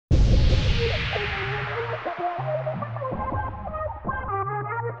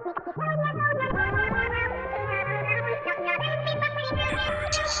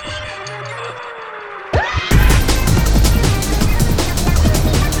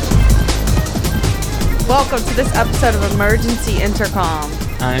Welcome to this episode of Emergency Intercom.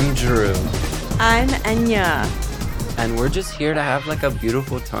 I'm Drew. I'm Enya. And we're just here to have like a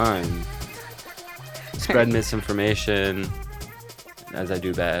beautiful time. Spread misinformation as I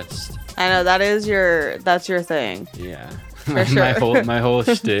do best. I know that's your thing. Yeah. For sure. my whole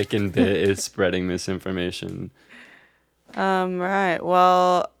shtick and bit is spreading misinformation. Right.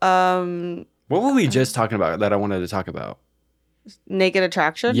 Well, What were we just talking about that I wanted to talk about? Naked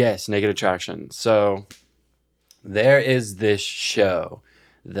Attraction? Yes, Naked Attraction. So there is this show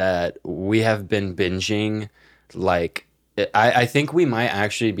that we have been binging. Like, I think we might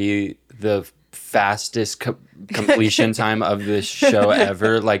actually be the fastest completion time of this show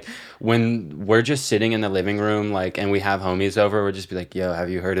ever. Like, when we're just sitting in the living room, like, and we have homies over, we'll just be like, yo, have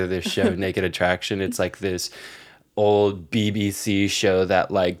you heard of this show, Naked Attraction? It's like this old BBC show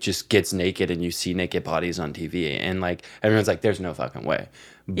that like just gets naked and you see naked bodies on TV, and like everyone's like, there's no fucking way.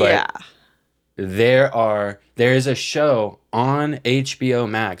 But yeah. there is a show on HBO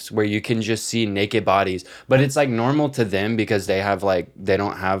Max where you can just see naked bodies, but it's like normal to them because they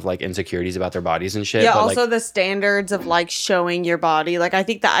don't have like insecurities about their bodies and shit. Yeah, but, also like, the standards of like showing your body. Like I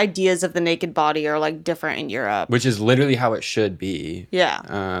think the ideas of the naked body are like different in Europe. which is literally how it should be.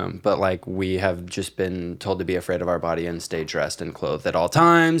 Yeah. But like we have just been told to be afraid of our body and stay dressed and clothed at all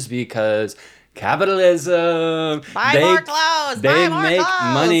times because capitalism. Buy more clothes. They Buy more make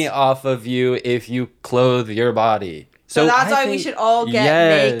clothes. money off of you if you clothe your body. So that's why we should all get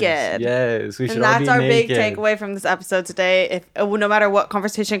naked. Yes, we should And all that's be our naked. big takeaway from this episode today. If no matter what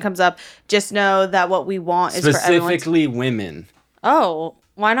conversation comes up, just know that what we want is for everyone. Specifically women. Oh,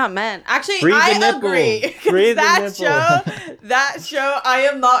 why not men? Actually, Free the I nipple. agree. Free the that show, I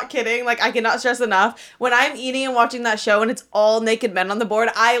am not kidding. Like, I cannot stress enough. When I'm eating and watching that show and it's all naked men on the board,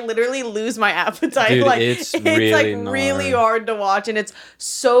 I literally lose my appetite. Dude, like, it's really really hard to watch, and it's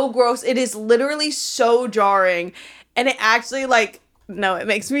so gross. It is literally so jarring, and it actually no, it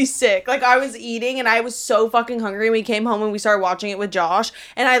makes me sick. Like, I was eating and I was so fucking hungry. We came home and we started watching it with Josh.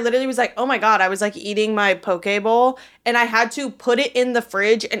 And I literally was like, oh my God, I was like eating my poke bowl and I had to put it in the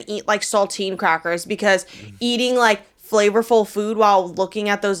fridge and eat like saltine crackers because eating like flavorful food while looking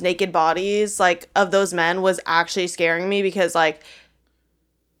at those naked bodies like of those men was actually scaring me because like,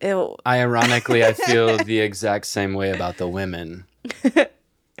 ew. Ironically, I feel the exact same way about the women.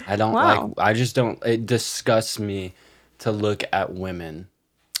 I don't it disgusts me to look at women.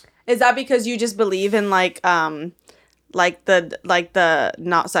 Is that because you just believe in like the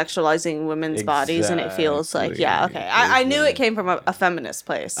not sexualizing women's bodies and it feels like, yeah, okay. I knew it came from a feminist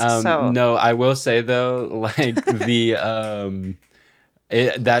place. No, I will say though, like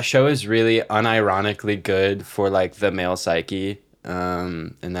that show is really unironically good for like the male psyche.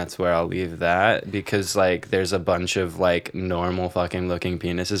 And that's where I'll leave that because like there's a bunch of like normal fucking looking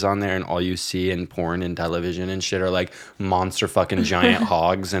penises on there and all you see in porn and television and shit are like monster fucking giant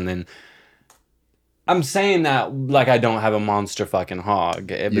hogs. And then I'm saying that like I don't have a monster fucking hog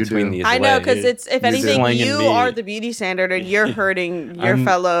between these legs. I know, because it's, if anything, you me. are the beauty standard and you're hurting your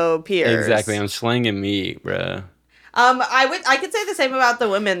fellow peers. Exactly, I'm slinging meat, bruh. I could say the same about the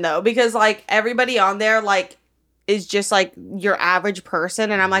women though, because like everybody on there like is just like your average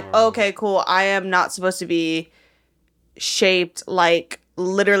person, and I'm like, okay, cool. I am not supposed to be shaped like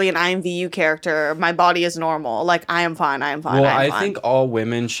literally an IMVU character. My body is normal. Like I am fine. Well, I think all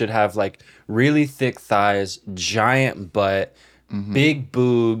women should have like really thick thighs, giant butt, big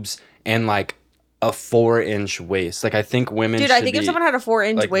boobs, and like a 4-inch waist. Like I think women. Dude, I think if someone had a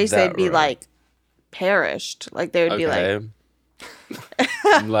 4-inch like waist, they'd be like perished. Like they would be like.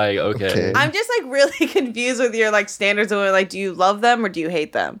 Like okay. I'm just like really confused with your like standards of like, do you love them or do you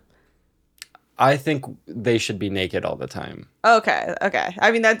hate them? I think they should be naked all the time. Okay.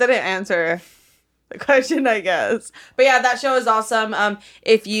 I mean, that didn't answer the question, I guess. But yeah, that show is awesome.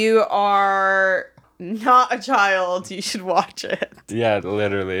 If you are not a child, you should watch it. Yeah,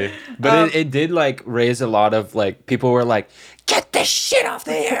 literally. But it did like raise a lot of like people were like, get this shit off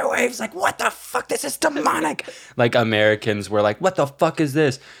the airwaves. Like, what the fuck? This is demonic. Like Americans were like, what the fuck is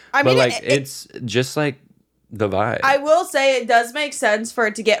this? I mean, but like it's just like the vibe. I will say it does make sense for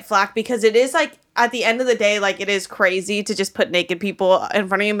it to get flack because it is like at the end of the day, like it is crazy to just put naked people in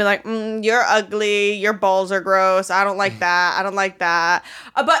front of you and be like, you're ugly, your balls are gross, I don't like that, I don't like that.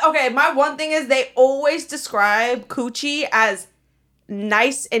 But okay, my one thing is they always describe coochie as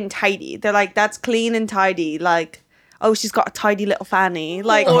nice and tidy. They're like, that's clean and tidy, like, oh, she's got a tidy little fanny.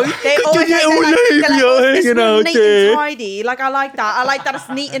 Like, they always it's real neat and tidy. Like, I like that. I like that it's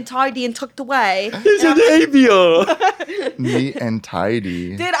neat and tidy and tucked away. It's a labia. Neat and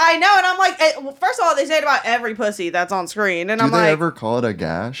tidy. Dude, I know. And I'm like, well, first of all, they say it about every pussy that's on screen. And Do I'm they like, ever call it a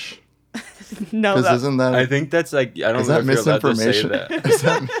gash? No, Because isn't that I think that's like I don't is know that if you're allowed to say misinformation?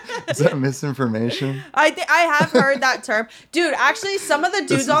 that. Is that misinformation? I have heard that term, dude. Actually, some of the This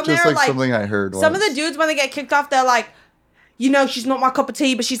dudes is on just there like something I heard. some of once. the dudes when they get kicked off, they're like, you know, she's not my cup of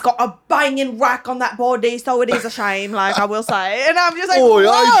tea, but she's got a banging rack on that body, so it is a shame. Like I will say, and I'm just like, Oi,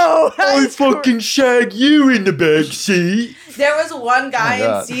 whoa. I fucking shag you in the back seat. There was one guy in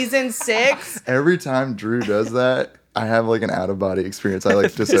God. season 6. Every time Drew does that, I have like an out of body experience. I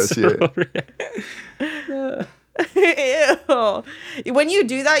like dissociate. Ew. When you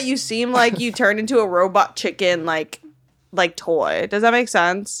do that, you seem like you turn into a robot chicken, like toy. Does that make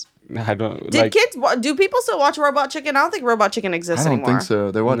sense? I don't Did kids? Do people still watch Robot Chicken? I don't think Robot Chicken I exists don't anymore. think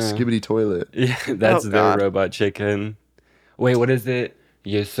so. They watch No. Skibbity Toilet. Yeah, that's Oh, their God. robot chicken. Wait, what is it?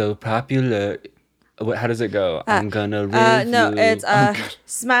 You're so popular. What? How does it go? I'm gonna riz No, you. it's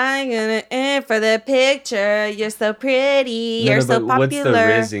smiling in for the picture. You're so pretty. No, You're no, so but what's popular. the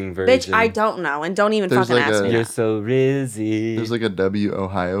rizzing Bitch, version? I don't know, and don't even There's fucking like ask a- me You're that. so rizzy. There's like a W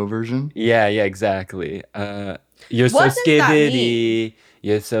Ohio version. Yeah, exactly. You're so What does that skibbity.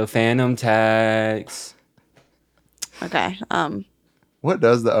 You're so phantom tax. Okay. What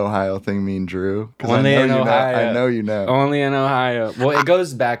does the Ohio thing mean, Drew? Because I Only know in you know. Ohio. I know you know. Only in Ohio. Well, it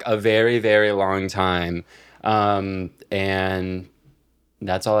goes back a very, very long time. And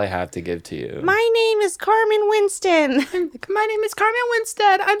that's all I have to give to you. My name is Carmen Winston. My name is Carmen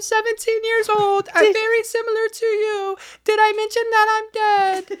Winstead. I'm 17 years old. I'm very similar to you. Did I mention that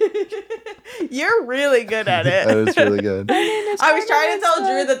I'm dead? You're really good at it. That is really good. I was trying to tell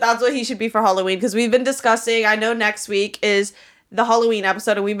Drew that that's what he should be for Halloween because we've been discussing. I know next week is the Halloween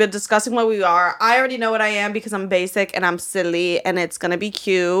episode and we've been discussing what we are. I already know what I am because I'm basic and I'm silly and it's going to be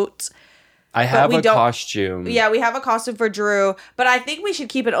cute. I have we a don't- costume. Yeah, we have a costume for Drew, but I think we should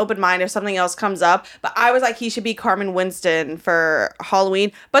keep an open mind if something else comes up. But I was like, he should be Carmen Winston for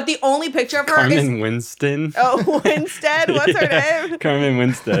Halloween. But the only picture of her is... Carmen Winston. Oh, Winstead? What's her name? Carmen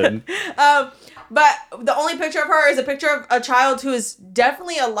Winstead. But the only picture of her is a picture of a child who is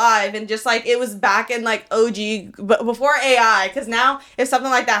definitely alive and just like it was back in like OG, but before AI. Because now if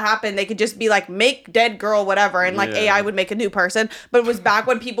something like that happened, they could just be like make dead girl whatever, and like Yeah. AI would make a new person. But it was back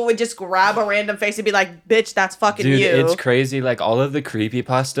when people would just grab a random face and be like, "Bitch, that's fucking Dude, you." it's crazy. Like all of the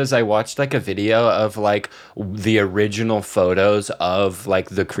creepypastas, I watched like a video of like the original photos of like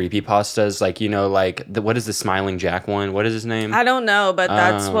the creepypastas. Like, you know, like what is the Smiling Jack one? What is his name? I don't know, but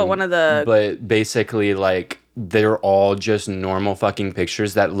that's what one of the. But basically, like, they're all just normal fucking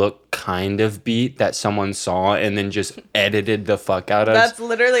pictures that look kind of beat that someone saw and then just edited the fuck out of. That's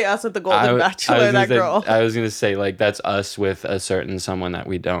literally us with the Golden Bachelor. was gonna That say- girl. I was gonna say like that's us with a certain someone that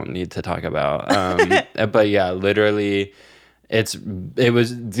we don't need to talk about. But yeah, literally, it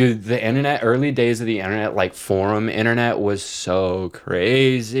was dude, the internet. Early days of the internet, like forum internet, was so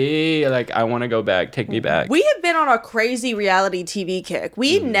crazy. Like I want to go back. Take me back. We have been on a crazy reality TV kick.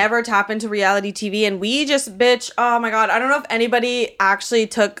 We never tap into reality TV and we just bitch. Oh my God. I don't know if anybody actually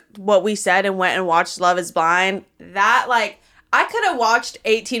took what we said and went and watched Love is Blind. That like, I could have watched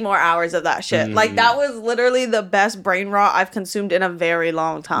 18 more hours of that shit. Like that was literally the best brain rot I've consumed in a very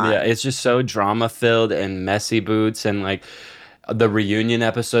long time. Yeah, it's just so drama filled and messy boots and like the reunion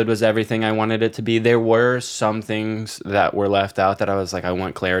episode was everything I wanted it to be. There were some things that were left out that I was like, I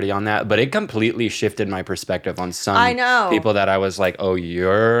want clarity on that. But it completely shifted my perspective on some I know. people that I was like, oh,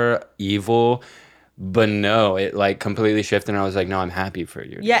 you're evil. But no, it like completely shifted and I was like, no, I'm happy for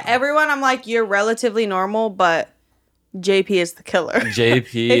you. Yeah, everyone I'm like, you're relatively normal, but JP is the killer.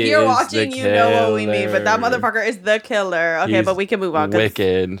 JP If you're is watching, the you know what we mean. But that killer. motherfucker is the killer. Okay, He's but we can move on. 'cause-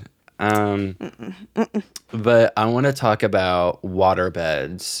 Wicked. But I want to talk about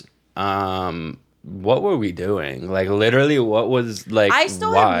waterbeds. What were we doing? Like literally, what was like? I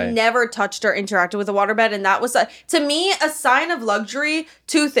still why? have never touched or interacted with a waterbed, and that was to me a sign of luxury.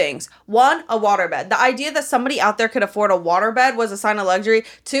 Two things: one, a waterbed. The idea that somebody out there could afford a waterbed was a sign of luxury.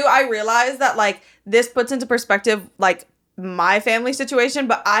 Two, I realized that like this puts into perspective like my family situation.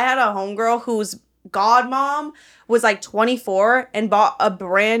 But I had a homegirl whose godmom was like 24 and bought a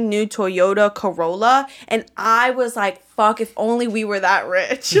brand new Toyota Corolla, and I was like, "Fuck! If only we were that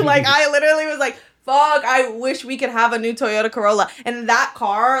rich." Like I literally was like. Fuck, I wish we could have a new Toyota Corolla. And that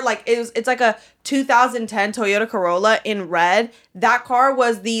car, like, it's like a 2010 Toyota Corolla in red. That car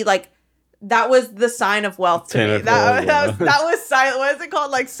was the, like, that was the sign of wealth to me. Pinnacle That of was silent. What is it called?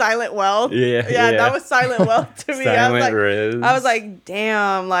 Like, silent wealth? Yeah, Yeah, yeah. that was silent wealth to me. Silent Riz. I was like,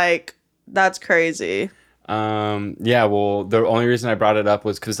 damn, like, that's crazy. Yeah, well, the only reason I brought it up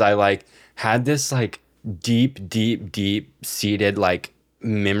was because I like had this like deep seated like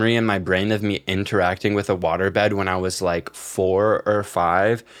memory in my brain of me interacting with a waterbed when I was like 4 or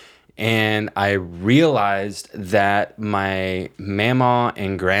 5. And I realized that my mama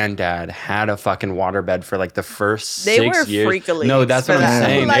and granddad had a fucking waterbed for like the first They 6 were years. freakily No, that's for what I'm that.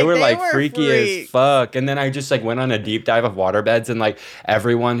 saying. Like, they were they like were freaky freaks. as fuck. And then I just like went on a deep dive of waterbeds, and like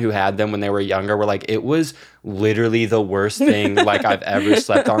everyone who had them when they were younger were like, it was literally the worst thing like I've ever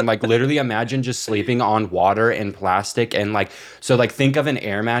slept on. Like literally imagine just sleeping on water and plastic, and like, so like think of an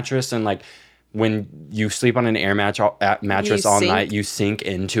air mattress, and like when you sleep on an air mattress You all sink. night, you sink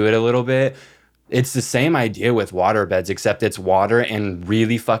into it a little bit. It's the same idea with water beds, except it's water and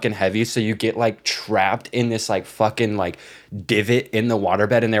really fucking heavy. So you get like trapped in this like fucking like divot in the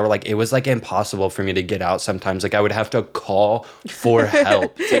waterbed. And they were like, it was like impossible for me to get out sometimes. Like I would have to call for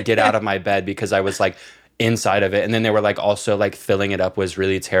help to get out of my bed because I was like inside of it. And then they were like also like filling it up was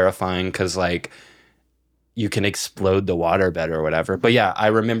really terrifying because like you can explode the waterbed or whatever. But yeah, I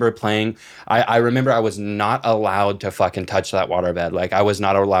remember playing. I remember I was not allowed to fucking touch that waterbed. Like I was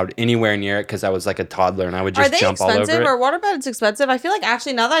not allowed anywhere near it because I was like a toddler and I would Are just they jump all expensive? over it. Are waterbeds expensive? I feel like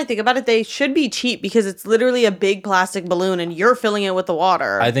actually now that I think about it, they should be cheap because it's literally a big plastic balloon and you're filling it with the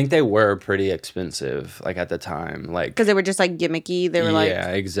water. I think they were pretty expensive, like at the time. Like Because they were just like gimmicky. They were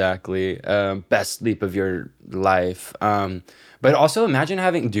yeah, exactly. Best sleep of your life. But also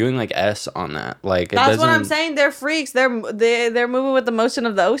imagine doing like S on that. Like it that's what I'm doesn't- saying. They're freaks. They're moving with the motion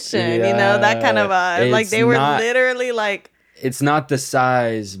of the ocean. You know, that kind of Yeah, like it's they were not- literally like It's not the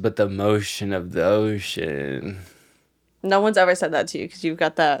size, but the motion of the ocean. no one's ever said that to you because you've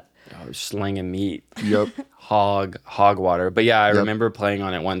got that. Oh, slinging meat. Yep. hog water. But yeah, I Yep. remember playing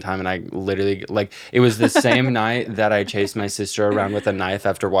on it one time, and I literally like it was the same night that I chased my sister around with a knife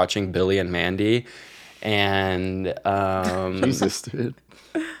after watching Billy and Mandy. And Jesus, dude.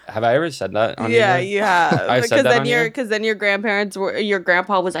 have I ever said that on Yeah, here? you have. I've said that on here? Because then your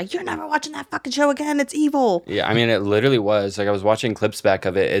grandpa was like, "You're never watching that fucking show again. It's evil." Yeah, I mean, it literally was. Like, I was watching clips back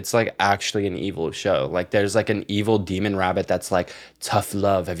of it. It's, like, actually an evil show. Like, there's, like, an evil demon rabbit that's, like, tough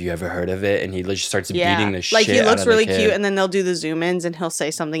love. Have you ever heard of it? And he just starts beating the shit like he out looks of the really kid. cute, and then they'll do the zoom ins, and he'll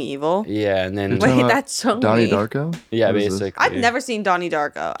say something evil. Yeah, and then... Wait, Talking about that's so Donnie mean. Darko? yeah, What is this? basically. I've never seen Donnie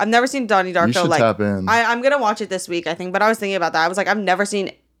Darko. I've never seen Donnie Darko. You should like, tap in. I'm gonna watch it this week, I think. But I was thinking about that. I was like, I've never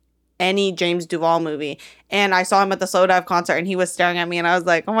seen any James Duval movie, and I saw him at the Slow Dive concert, and he was staring at me, and I was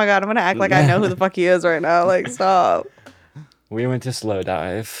like, oh my god, I'm gonna act like I know who the fuck he is right now. Like, stop. We went to Slow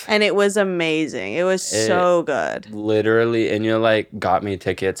Dive. And it was amazing. It was so good. Literally, and you like got me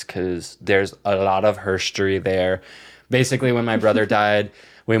tickets because there's a lot of herstory there. Basically, when my brother died,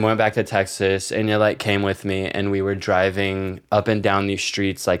 we went back to Texas, and you like came with me, and we were driving up and down these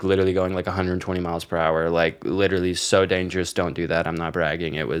streets, like literally going like 120 miles per hour, like literally so dangerous. Don't do that. I'm not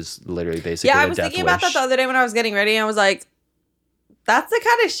bragging. It was literally basically Yeah, I a was death thinking about that wish. the other day when I was getting ready, and I was like, that's the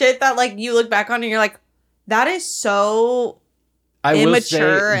kind of shit that like you look back on and you're like, that is so I will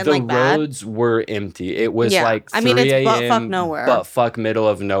immature say and, the like, bad. roads were empty. It was Yeah. like 3 I mean, it's a.m. butt-fuck nowhere. But fuck middle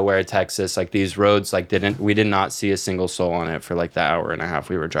of nowhere, Texas. Like these roads, like we did not see a single soul on it for like the hour and a half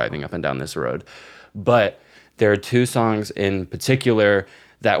we were driving up and down this road. But there are two songs in particular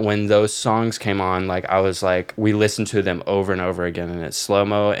that when those songs came on, like I was like, we listened to them over and over again, and it's Slow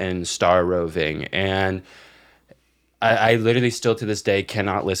Mo and Star Roving. And I literally still to this day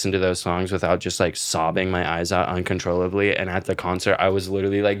cannot listen to those songs without just like sobbing my eyes out uncontrollably. And at the concert, I was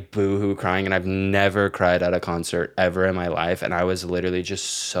literally like boohoo crying, and I've never cried at a concert ever in my life. And I was literally just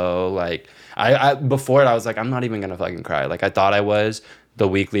so like, I before it, I was like, I'm not even gonna fucking cry. Like I thought I was the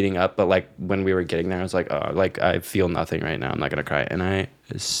week leading up, but like when we were getting there, I was like, oh, like I feel nothing right now. I'm not gonna cry, and I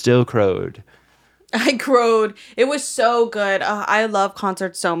still crowed. I crowed. It was so good. I love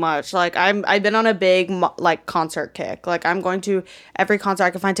concerts so much. Like I've been on a big like concert kick. Like I'm going to every concert I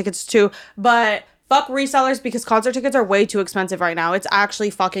can find tickets to. But fuck resellers because concert tickets are way too expensive right now. It's actually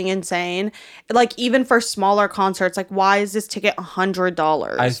fucking insane. Like even for smaller concerts, like why is this ticket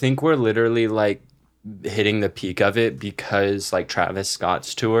 $100? I think we're literally like hitting the peak of it because like Travis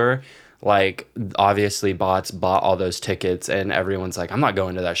Scott's tour, like obviously bots bought all those tickets, and everyone's like, I'm not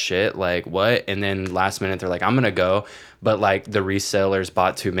going to that shit, like what? And then last minute they're like, I'm gonna go, but like the resellers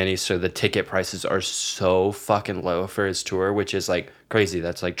bought too many, so the ticket prices are so fucking low for his tour, which is like crazy.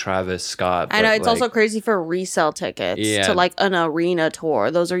 That's like Travis Scott. I know but, it's like, also crazy for resale tickets Yeah. to like an arena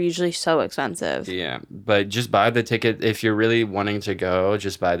tour. Those are usually so expensive. yeah, but just buy the ticket if you're really wanting to go.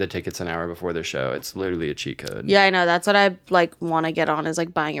 Just buy the tickets an hour before the show. It's literally a cheat code. Yeah, I know. That's what I like want to get on is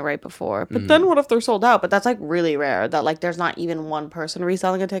like buying it right before. Mm-hmm. But then what if they're sold out? But that's like really rare that like there's not even one person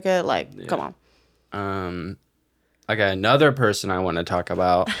reselling a ticket. Like, come on. Okay, another person I want to talk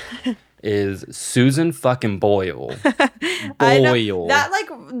about is Susan fucking Boyle. I know, Boyle. that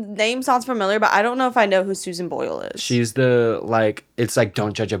like name sounds familiar, but I don't know if I know who Susan Boyle is. She's the, like, it's like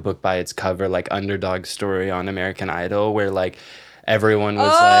don't judge a book by its cover, like underdog story on American Idol, where like everyone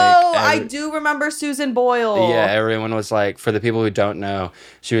was I do remember Susan Boyle. yeah, everyone was like, for the people who don't know,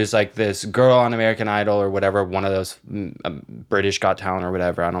 she was like this girl on American Idol or whatever, one of those British Got Talent or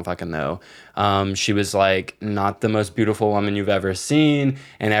whatever, I don't fucking know. She was like not the most beautiful woman you've ever seen,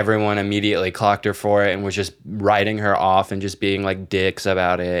 and everyone immediately clocked her for it and was just writing her off and just being like dicks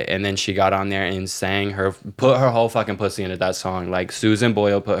about it. And then she got on there and put her whole fucking pussy into that song. Like Susan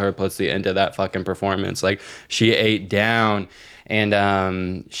Boyle put her pussy into that fucking performance. Like she ate down.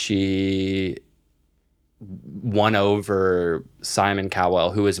 And she won over Simon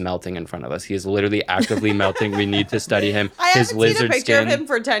Cowell, who is melting in front of us. He is literally actively melting. We need to study him. I haven't seen a picture of him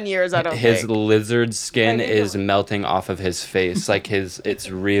for 10 years, I don't think. His lizard skin is melting off of his face. Like it's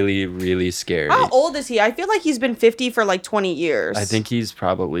really, really scary. How old is he? I feel like he's been 50 for like 20 years. I think he's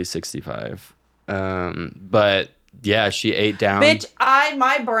probably 65. But yeah, she ate down. Bitch,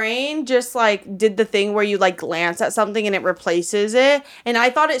 my brain just like did the thing where you like glance at something and it replaces it, and I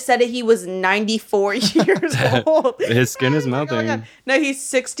thought it said that he was 94 years old. His skin is Like, oh my melting. God. No, he's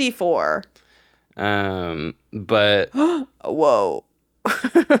 64. But Whoa.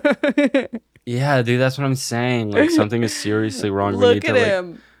 yeah, dude, that's what I'm saying. Like something is seriously wrong. We Look need at to like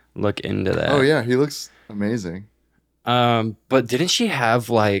him. look into that. Oh yeah, he looks amazing. But didn't she have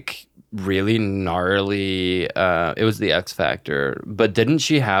like really gnarly it was the X Factor, but didn't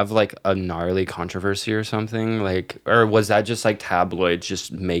she have like a gnarly controversy or something? Like, or was that just like tabloids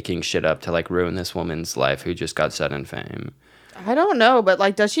just making shit up to like ruin this woman's life who just got sudden fame? I don't know, but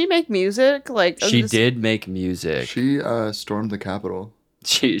like, does she make music? Like, She did make music. She stormed the Capitol.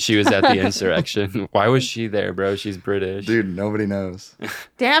 She was at the insurrection. Why was she there, bro? She's British. Dude, nobody knows.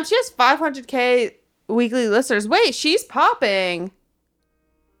 Damn, she has 500K weekly listeners. Wait, she's popping.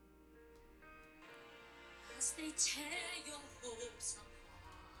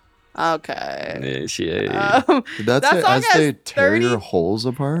 Okay. Yeah, she Did that say song as has they tear 30 your holes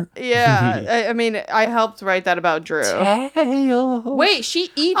apart? Yeah, I mean, I helped write that about Drew. Wait, she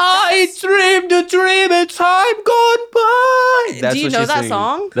eats. dreamed a dream and time gone by. Do you know that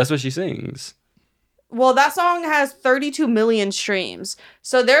song? That's what she sings. Well, that song has 32 million streams.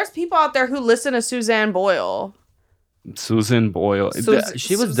 So there's people out there who listen to Suzanne Boyle. Susan Boyle.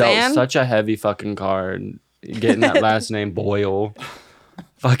 She was Suzanne? dealt such a heavy fucking card getting that last name Boyle.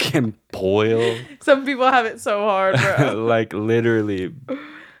 Fucking Boyle. Some people have it so hard, bro. Like literally.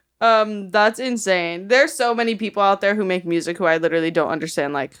 That's insane. There's so many people out there who make music who I literally don't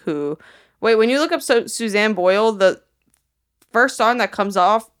understand, like who. Wait, when you look up Suzanne Boyle, the first song that comes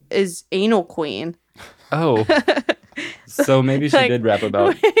off is Anal Queen. Oh. So maybe she Like, did rap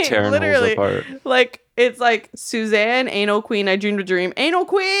about tearing holes literally, apart. Like, it's like Suzanne, Anal Queen, I dreamed a dream, Anal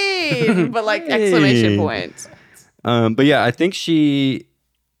Queen, but like exclamation points. But yeah, I think she.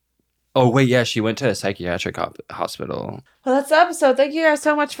 Oh wait, yeah, she went to a psychiatric hospital. Well, that's the episode. Thank you guys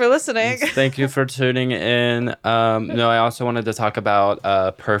so much for listening. Thank you for tuning in. No, I also wanted to talk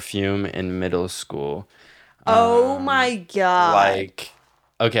about perfume in middle school. Oh my God. Like,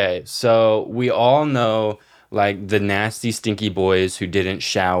 okay, so we all know like the nasty, stinky boys who didn't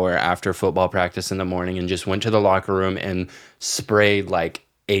shower after football practice in the morning and just went to the locker room and sprayed like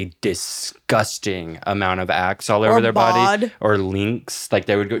a disgusting amount of Axe all over their body, bod. or Lynx. Like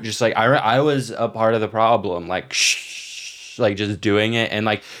they would go just like I was a part of the problem. Like like just doing it, and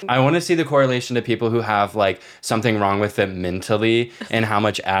like I want to see the correlation to people who have like something wrong with them mentally and how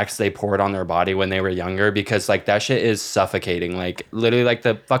much Axe they poured on their body when they were younger, because like that shit is suffocating. Like literally, like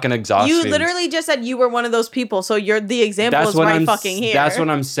the fucking exhaust You fumes. literally just said you were one of those people, so you're the example is right fucking here. That's what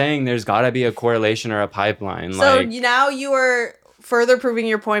I'm saying. There's got to be a correlation or a pipeline. So like now you are further proving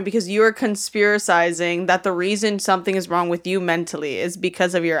your point, because you are conspiracizing that the reason something is wrong with you mentally is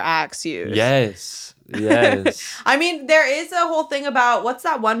because of your Axe use. yes. I mean, there is a whole thing about, what's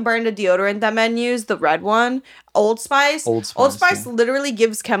that one brand of deodorant that men use? The red one? Old Spice? Old Spice, Old Spice yeah. literally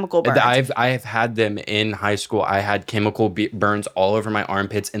gives chemical burns. I've had them in high school. I had chemical burns all over my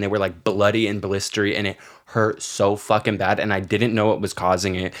armpits, and they were like bloody and blistery, and it hurt so fucking bad, and I didn't know what was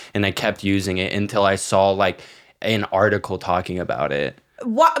causing it, and I kept using it until I saw like an article talking about it.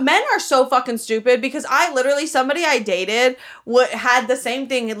 What, men are so fucking stupid, because I literally, somebody I dated had the same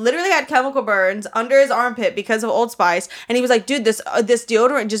thing. He literally had chemical burns under his armpit because of Old Spice, and he was like, dude, this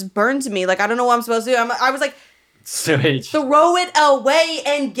deodorant just burns me. Like, I don't know what I'm supposed to do. I was like, Switch. Throw it away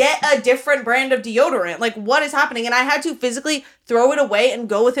and get a different brand of deodorant. Like, what is happening? And I had to physically throw it away and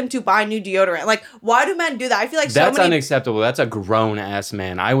go with him to buy new deodorant. Like, why do men do that? I feel like That's so many... unacceptable. That's a grown ass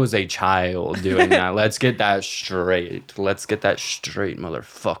man. I was a child doing that. Let's get that straight. Let's get that straight,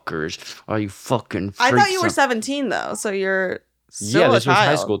 motherfuckers. Are you fucking I thought you were freaks 17 though, so you're still Yeah, a this was high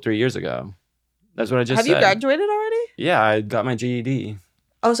child. school 3 years ago. That's what I just Have said. you graduated already? Yeah, I got my GED.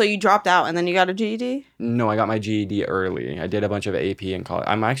 Oh, so you dropped out and then you got a GED? No, I got my GED early. I did a bunch of AP in college.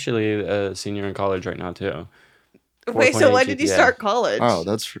 I'm actually a senior in college right now too. Wait, so 4.8 when did you GPA. start college? Oh,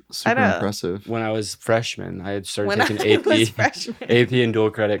 that's super know. impressive. When I was freshman, I had started When taking I was AP, freshman. AP and dual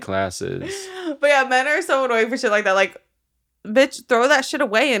credit classes. But yeah, men are so annoying for shit like that. Like, bitch, throw that shit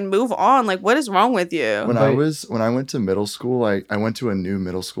away and move on. Like, what is wrong with you? When I went to middle school, I went to a new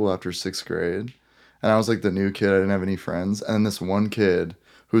middle school after 6th grade, and I was like the new kid. I didn't have any friends, and then this one kid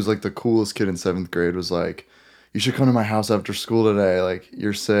who's like the coolest kid in 7th grade was like, "You should come to my house after school today. Like,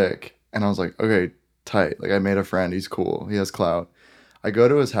 you're sick." And I was like, "Okay, tight." Like, I made a friend. He's cool. He has clout. I go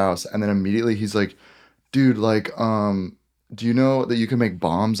to his house, and then immediately he's like, "Dude, like, do you know that you can make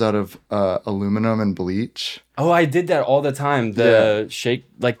bombs out of aluminum and bleach?" Oh, I did that all the time. The shake,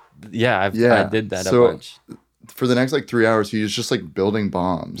 like, I did that a bunch. For the next like 3 hours, he was just like building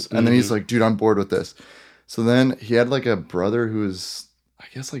bombs, and then he's like, "Dude, I'm bored with this." So then he had like a brother who was, I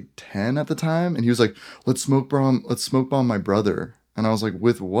guess, like 10 at the time, and he was like, let's smoke bomb my brother." And I was like,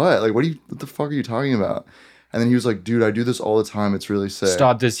 "With what? Like, what the fuck are you talking about?" And then he was like, "Dude, I do this all the time. It's really sick."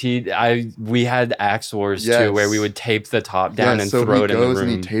 Stop. We had axe wars too, where we would tape the top down and so throw it in the room. he goes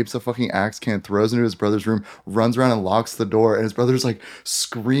and he tapes a fucking axe can, throws it into his brother's room, runs around and locks the door, and his brother's like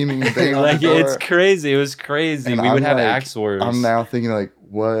screaming and banging on Like, the door. it's crazy. It was crazy. And We would I'm have like- axe wars. I'm now thinking like,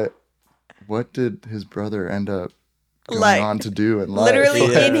 what did his brother end up going Like, on to do in life?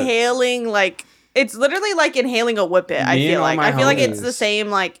 Literally Yeah. inhaling, like, it's literally like inhaling a whippet. I Me and feel all like. my I feel like it's the homies. same,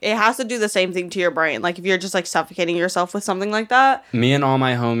 like, it has to do the same thing to your brain. Like, if you're just like suffocating yourself with something like that. Me and all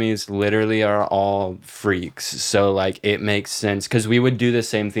my homies literally are all freaks. So, like, it makes sense. Because we would do the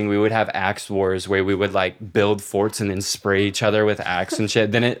same thing. We would have axe wars where we would, like, build forts and then spray each other with axe and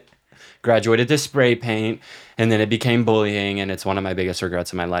shit. Then it graduated to spray paint. And then it became bullying. And it's one of my biggest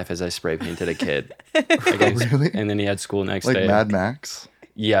regrets in my life is I spray painted a kid. Really? And then he had school next Like day. Mad Max?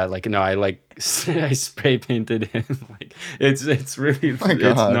 Yeah, like, no, I spray painted him. Like, it's really, My it's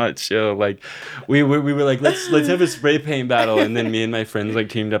God. not chill. Like, we were like, let's have a spray paint battle, and then me and my friends like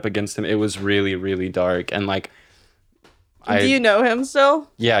teamed up against him. It was really, really dark, and like, Do you know him still?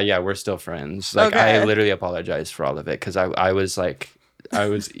 yeah, we're still friends. Like, Okay. I literally apologize for all of it because I was like, I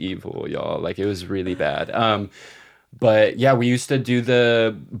was evil, y'all. Like, it was really bad. But yeah, we used to do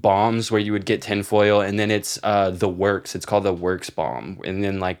the bombs where you would get tinfoil and then it's the works. It's called the works bomb. And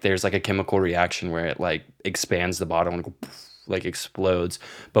then like there's like a chemical reaction where it like expands the bottom and like explodes.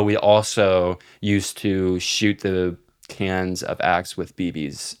 But we also used to shoot the cans of Axe with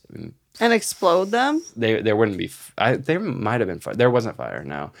BBs. And explode them? There wouldn't be there might have been fire. There wasn't fire,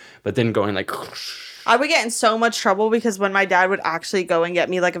 no. But then going like I would get in so much trouble because when my dad would actually go and get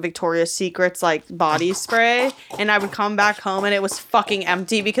me like a Victoria's Secrets like body spray, and I would come back home and it was fucking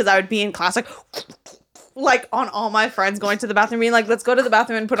empty because I would be in class like on all my friends going to the bathroom being like, let's go to the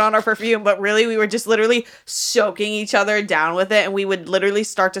bathroom and put on our perfume. But really we were just literally soaking each other down with it, and we would literally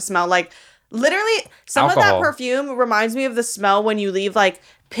start to smell like literally some of Alcohol. that perfume reminds me of the smell when you leave like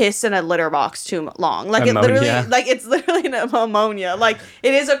piss in a litter box too long. Like Ammonia. it literally, like it's literally an ammonia. Like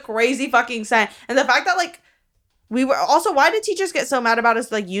it is a crazy fucking scent. And the fact that like we were also, why did teachers get so mad about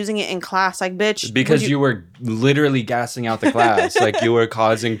us like using it in class? Like, bitch, because would you were literally gassing out the class. Like you were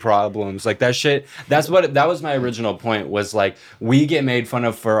causing problems. Like that shit. That was my original point was like we get made fun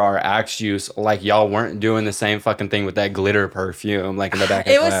of for our Axe use. Like y'all weren't doing the same fucking thing with that glitter perfume like in the back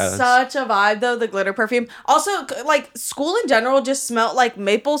of It class. was such a vibe though, the glitter perfume. Also, like school in general just smelled like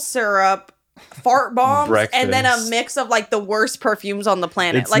maple syrup, fart bombs, and then a Breakfast. mix of like the worst perfumes on the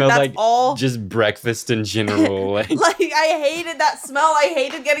planet. It Like smelled that's like all. just breakfast in general. Like Like I hated that smell. I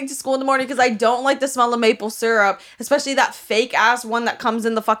hated getting to school in the morning because I don't like the smell of maple syrup, especially that fake ass one that comes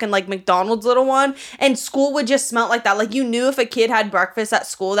in the fucking like McDonald's little one. And school would just smell like that. Like you knew if a kid had breakfast at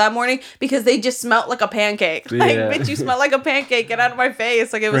school that morning because they just smelled like a pancake. Like Yeah. bitch, you smell like a pancake. Get out of my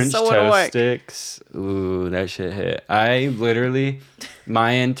face. Like it was French so toast annoying. sticks. Ooh, that shit hit. I literally,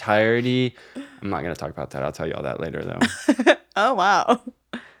 my entirety. I'm not gonna talk about that. I'll tell y'all that later though. Oh wow.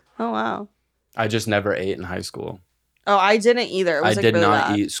 Oh wow. I just never ate in high school. Oh, I didn't either. It I was like did really not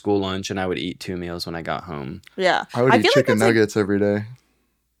bad. eat school lunch, and I would eat 2 meals when I got home. Yeah. I would I eat feel like chicken that's, like- nuggets every day.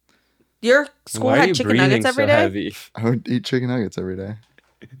 Your school Why are had you chicken breathing nuggets every so day? heavy? I would eat chicken nuggets every day.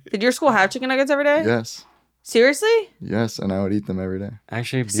 Did your school have chicken nuggets every day? Yes. Seriously? Yes, and I would eat them every day.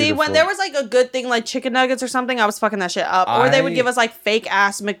 Actually, See, when there was like a good thing like chicken nuggets or something, I was fucking that shit up. Or they would give us like fake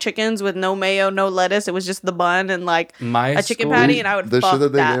ass McChickens with no mayo, no lettuce. It was just the bun and like a chicken patty, and I would The fuck shit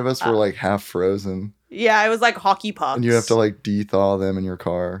that they that gave us up. were like half frozen, Yeah, it was like hockey pucks. and you have to like de-thaw them in your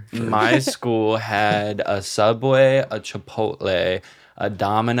car. my school had a Subway, a Chipotle, a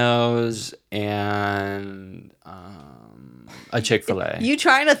Domino's, and a Chick-fil-A. You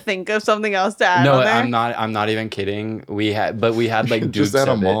trying to think of something else to add No, on there? I'm not even kidding. We had like dupes Just at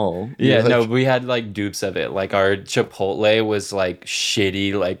a of it. mall. Yeah, You're no, like- we had like dupes of it. Like our Chipotle was like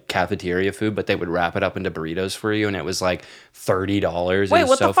shitty like cafeteria food, but they would wrap it up into burritos for you, and it was like $30. Wait, It was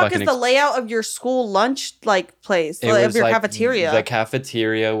what so the fuck is fucking the layout of your school lunch like place? It Of was your like cafeteria? The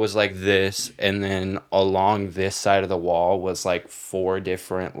cafeteria was like this, and then along this side of the wall was like 4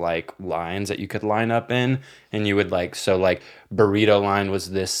 different like lines that you could line up in, and you would like burrito line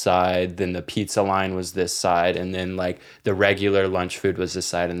was this side, then the pizza line was this side, and then like the regular lunch food was this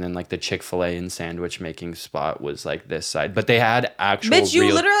side, and then like the Chick-fil-A and sandwich making spot was like this side. But they had actual Bitch, you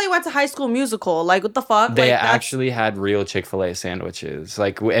real, literally went to High School Musical. Like, what the fuck? they like, that's- actually had real Chick-fil-A sandwiches.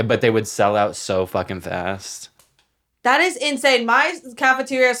 Like, but they would sell out so fucking fast. That is insane. My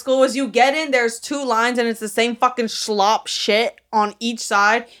cafeteria at school was you get in, there's 2 lines, and it's the same fucking slop shit on each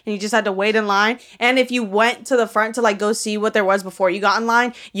side, and you just had to wait in line. And if you went to the front to like go see what there was before you got in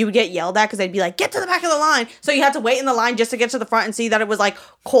line, you would get yelled at because they'd be like, get to the back of the line. So you had to wait in the line just to get to the front and see that it was like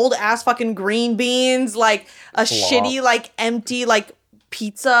cold ass fucking green beans, like a shitty, like empty, like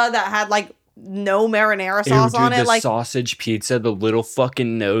pizza that had like no marinara sauce on it. The Like, sausage pizza, the little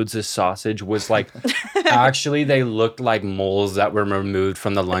fucking nodes of sausage was like, actually, they looked like moles that were removed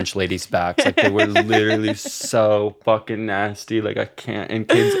from the lunch lady's backs. Like, they were literally so fucking nasty. Like, I can't. And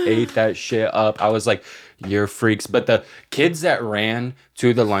kids ate that shit up. I was like, you're freaks. But the kids that ran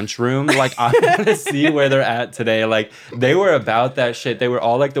to the lunchroom, like, I want to see where they're at today. Like, they were about that shit. They were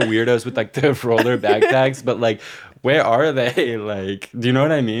all like the weirdos with like the roller backpacks, but like, where are they? Like, do you know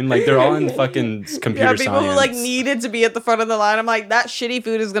what I mean? Like, they're all in fucking computer yeah, people science. who like needed to be at the front of the line. I'm like, that shitty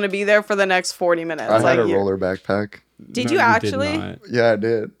food is gonna be there for the next 40 minutes. I like, had a you're- roller backpack. Did No, you did actually? not. Yeah, I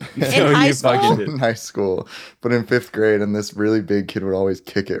did. In high you school? fucking did. In high school, but in 5th grade, and this really big kid would always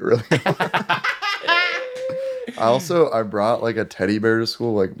kick it really hard. I brought like a teddy bear to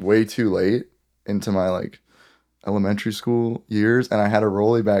school like way too late into my like elementary school years, and I had a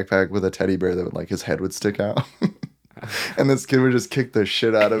rolly backpack with a teddy bear that would like his head would stick out. And this kid would just kick the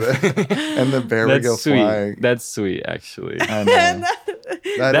shit out of it, and the bear would go That's sweet. flying. That's sweet, actually. I know.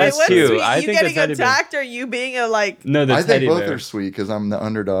 That's what's cute. sweet? I You think the getting teddy bear- attacked or you being a like? No, the I think teddy both bear. are sweet because I'm the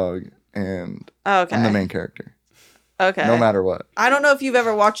underdog and Okay. I'm the main character, Okay. no matter what. I don't know if you've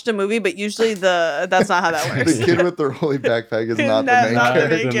ever watched a movie, but usually that's not how that works. The kid with the rolly backpack is not the Not- main not the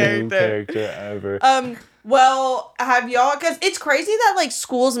character. main character. ever. Well, have y'all? Because it's crazy that like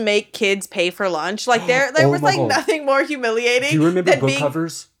schools make kids pay for lunch. Like there Oh was my like God. nothing more humiliating. Do you remember than book being-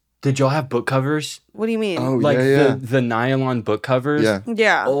 covers? Did y'all have book covers? What do you mean? Oh Like yeah. the nylon book covers? Yeah.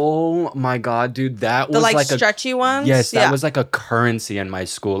 Yeah. Oh my god, dude, that the was like, like stretchy ones. Yes, that yeah. was like a currency in my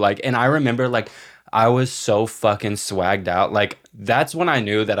school. Like, and I remember like I was so fucking swagged out. Like, that's when I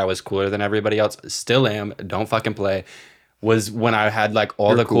knew that I was cooler than everybody else. Still am. Don't fucking play. Was when I had like all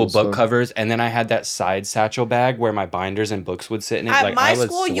You're the cool cool, book so. covers, and then I had that side satchel bag where my binders and books would sit in it. At like, my I was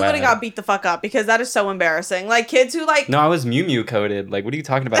school, you would have swag. got beat the fuck up because that is so embarrassing. Like kids who like No, I was Mew Mew coded. Like, what are you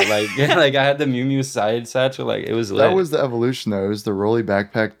talking about? Like, yeah, like I had the Mew Mew side satchel. Like, it was lit. That was the evolution though. It was the rolly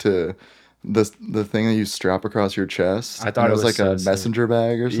backpack to the thing that you strap across your chest. I thought And it was like so a sick. messenger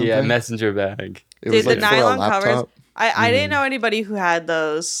bag or something. yeah, messenger bag. It Dude, was the like for a nylon laptop. covers. I didn't Mm. know anybody who had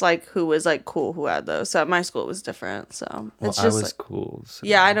those, like who was like cool who had those. So at my school it was different. So Well, it's I just was like, cool. So.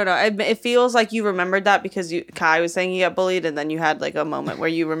 yeah, I don't know. It feels like you remembered that because Kai was saying you got bullied, and then you had like a moment where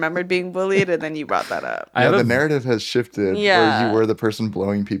you remembered being bullied, and then you brought that up. I Yeah, have the a- narrative has shifted. Yeah. Where you were the person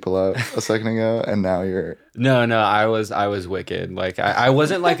blowing people up a second ago, and now you're. No, I was wicked. Like I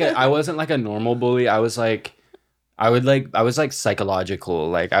wasn't like a normal bully. I was like psychological.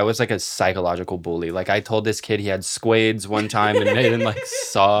 Like I was like a psychological bully. Like I told this kid he had squades one time and made him like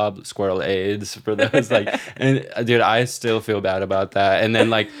sob squirrel AIDS for those. Like, and dude, I still feel bad about that. And then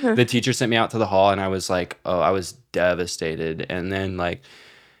like the teacher sent me out to the hall, and I was like, oh, I was devastated. And then like,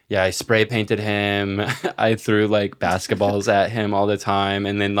 yeah, I spray painted him. I threw like basketballs at him all the time,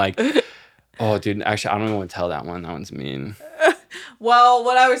 and then like. Oh, dude, actually, I don't even want to tell that one. That one's mean. Well,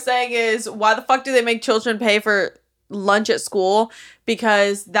 what I was saying is, why the fuck do they make children pay for lunch at school?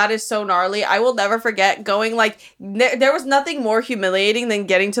 because that is so gnarly. I will never forget going like there was nothing more humiliating than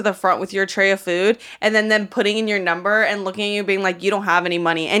getting to the front with your tray of food and then them putting in your number and looking at you being like, you don't have any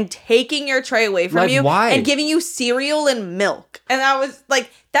money, and taking your tray away from Like, you why? and giving you cereal and milk. And I was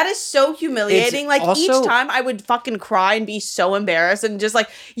like, that is so humiliating. It's like also- each time I would fucking cry and be so embarrassed, and just like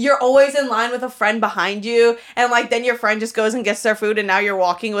you're always in line with a friend behind you, and like then your friend just goes and gets their food, and now you're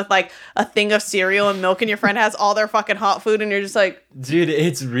walking with like a thing of cereal and milk, and your friend has all their fucking hot food, and you're just like, Dude,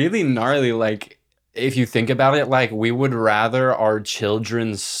 it's really gnarly. Like, if you think about it, like, we would rather our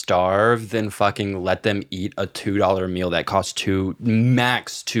children starve than fucking let them eat a $2 meal that costs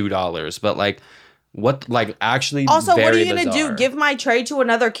max $2. But like, what, like, actually, also, what are very you gonna bizarre. do? Give my tray to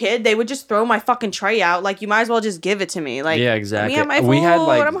another kid? They would just throw my fucking tray out. Like, you might as well just give it to me. Like, Yeah, let exactly. me have my food. We had,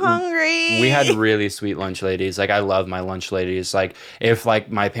 like, I'm hungry. We had really sweet lunch ladies. Like, I love my lunch ladies. Like, if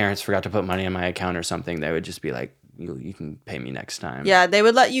like my parents forgot to put money in my account or something, they would just be like, you can pay me next time. Yeah, they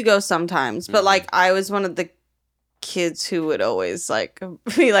would let you go sometimes, but Mhm. like I was one of the kids who would always like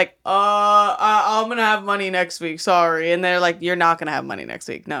be like, I'm gonna have money next week, sorry, and they're like, you're not gonna have money next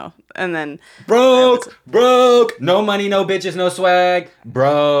week, no, and then Broke, no money, no bitches, no swag,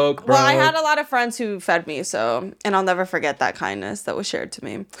 broke. well, I had a lot of friends who fed me, so, and I'll never forget that kindness that was shared to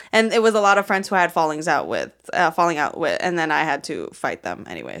me, and it was a lot of friends who I had falling out with, and then I had to fight them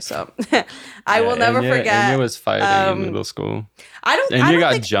anyway, so I will never forget. Anya was fighting in um, middle school. I And don't you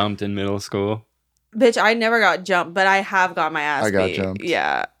got think, jumped in middle school. bitch, I never got jumped, but I have got my ass I got beat. jumped.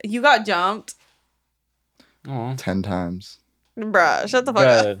 Yeah, you got jumped. Aw. 10 times. Bruh, shut the fuck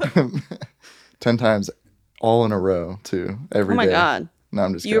up. 10 times all in a row, too. Every Oh my day. god. No,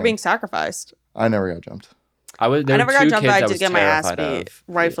 I'm just You were kidding. being sacrificed. I never got jumped. I I never got jumped, but I did get my ass beat. Of.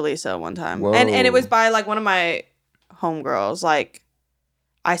 Rightfully so one time. Whoa. And it was by like one of my homegirls. Like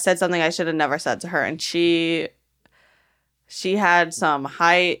I said something I should have never said to her, and she had some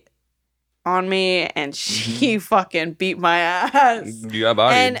height on me, and she fucking beat my ass. You got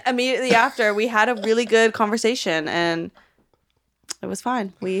bodied. And immediately after, we had a really good conversation, and it was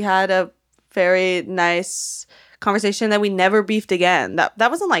fine. We had a very nice conversation that we never beefed again. That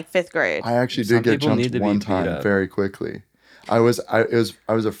was in like 5th grade. I actually Some did get people need jumped to be one beat time up. very quickly. I was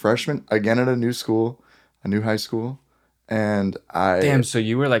a freshman again at a new school, a new high school, and Damn, so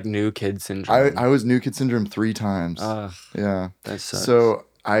you were like new kid syndrome. I was new kid syndrome 3 times. Ugh, Yeah. that sucks. So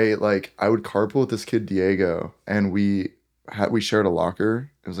I would carpool with this kid Diego, and we shared a locker.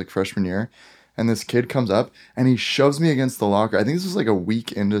 It was like freshman year, and this kid comes up and he shoves me against the locker. I think this was like a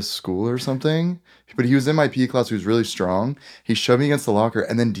week into school or something, but he was in my PE class. He was really strong. He shoved me against the locker,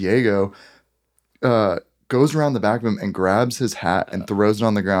 and then Diego goes around the back of him and grabs his hat and throws it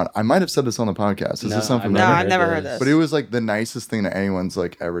on the ground. I might have said this on the podcast. Does this sound I've familiar? No, I've never heard this. But it was like the nicest thing that anyone's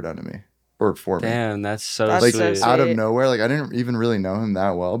like ever done to me or for me. Damn, that's so That's Like so sweet. sweet. out of nowhere, like I didn't even really know him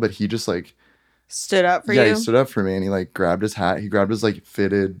that well, but he just like Stood up for he you. stood up for me and he like grabbed his hat. He grabbed his like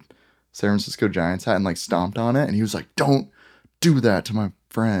fitted San Francisco Giants hat and like stomped on it, and he was like, "Don't do that to my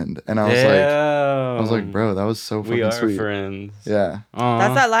friend." And I was like, "Bro, that was so fucking we are sweet." friends. Yeah. Aw.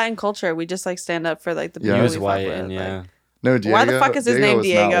 That's that Latin culture. We just like stand up for like the people Yeah. He was we fuck white, with. and like- yeah. No, Diego. Why the fuck is his name was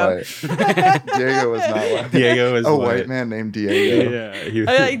Diego? Not white. Diego was not white. Diego was a white. white man named Diego. Yeah, he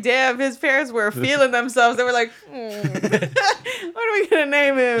I was like, damn, his parents were feeling themselves. They were like, what are we gonna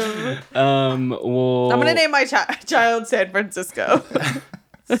name him? Well, I'm gonna name my child San Francisco.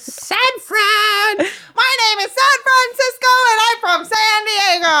 San Fran! My name is San Francisco, and I'm from San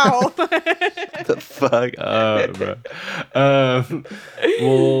Diego. the fuck up, bro.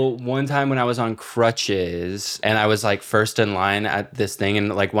 Well, one time when I was on crutches and I was like first in line at this thing,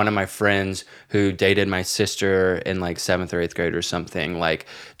 and like one of my friends who dated my sister in like 7th or 8th grade or something, like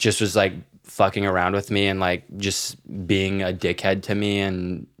just was like fucking around with me and like just being a dickhead to me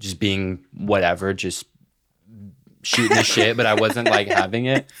and just being whatever, just shooting the shit, but I wasn't like having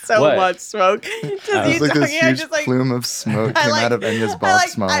it. So What? much smoke. Just It you was like this talking, I huge just like plume of smoke I came like- out of Enya's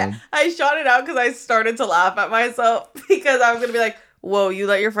box smile. I shot it out because I started to laugh at myself because I was gonna be like, "Whoa, you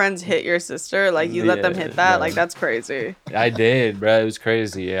let your friends hit your sister? Like you let them Yeah, hit that? no. Like that's crazy." I did, bro. It was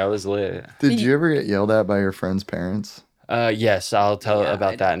crazy. I was lit. Did you ever get yelled at by your friend's parents? Yes, I'll tell Yeah,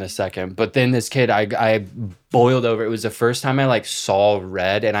 about I that in a second. But then this kid, I boiled over. It was the first time I like saw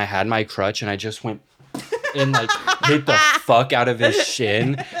red, and I had my crutch, and I just went and like hit the fuck out of his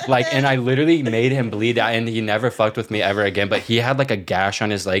shin, like, and I literally made him bleed out, and he never fucked with me ever again. But he had like a gash on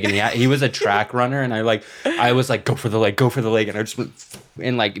his leg, and he was a track runner, and I was like, go for the leg, and I just went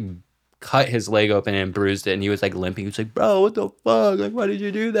and like cut his leg open and bruised it, and he was like limping. He was like, bro, what the fuck? Like, why did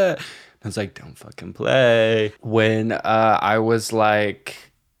you do that? I was like, don't fucking play. When I was like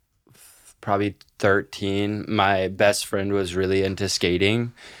probably 13, my best friend was really into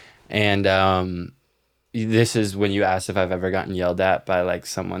skating. And this is when you asked if I've ever gotten yelled at by like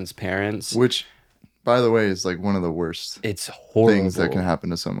someone's parents. Which, by the way, is like one of the worst It's horrible. things that can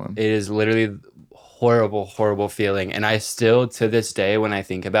happen to someone. It is literally horrible feeling. And I still, to this day, when I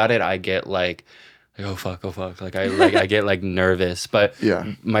think about it, I get like oh fuck. Like I get like nervous. But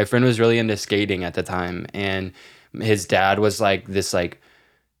Yeah. my friend was really into skating at the time, and his dad was like this like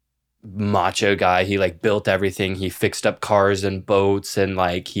macho guy. He like built everything. He fixed up cars and boats, and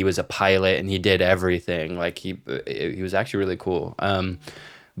like he was a pilot, and he did everything. Like he was actually really cool.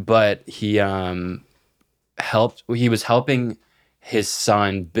 But he he was helping his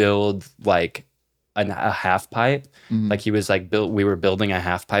son build like a half pipe. Like he was like we were building a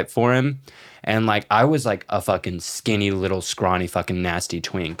half pipe for him. And like I was like a fucking skinny little scrawny fucking nasty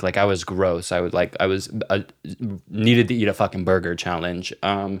twink. Like I was gross. I was needed to eat a fucking burger challenge.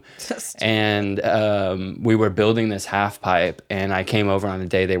 And we were building this half pipe, and I came over on the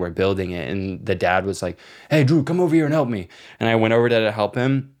day they were building it, and the dad was like, "Hey Drew, come over here and help me." And I went over there to help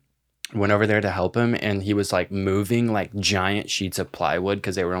him. And he was like moving like giant sheets of plywood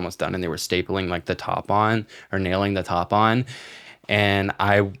because they were almost done, and they were stapling like the top on or nailing the top on. And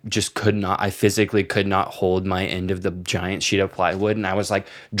I just I physically could not hold my end of the giant sheet of plywood. And I was like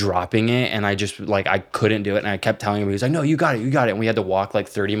dropping it, and I just like, I couldn't do it. And I kept telling him, he was like, "No, you got it. And we had to walk like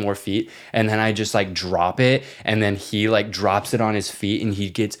 30 more feet. And then I just like drop it. And then he like drops it on his feet, and he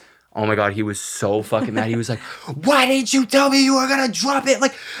gets, oh my God, he was so fucking mad. He was like, "Why didn't you tell me you were going to drop it?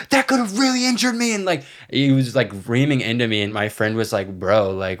 Like, that could have really injured me." And like, he was like reaming into me. And my friend was like,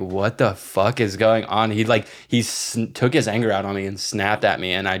 "Bro, like, what the fuck is going on?" He took his anger out on me and snapped at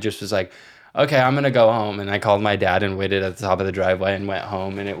me. And I just was like, "Okay, I'm going to go home." And I called my dad and waited at the top of the driveway and went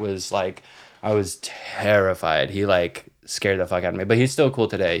home. And it was like, I was terrified. He like scared the fuck out of me. But he's still cool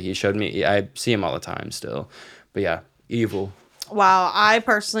today. He showed me, I see him all the time still. But yeah, evil. Wow, I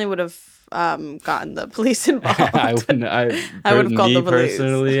personally would have gotten the police involved. I would have called the police.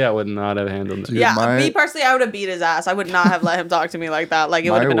 Personally, I would not have handled it. Dude, Yeah, me personally, I would have beat his ass. I would not have let him talk to me like that. Like,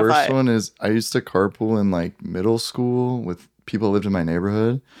 it would have been a fight. My worst one is I used to carpool in like middle school with people who lived in my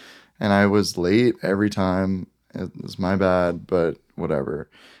neighborhood, and I was late every time. It was my bad, but whatever.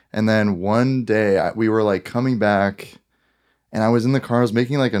 And then one day we were like coming back, and I was in the car. I was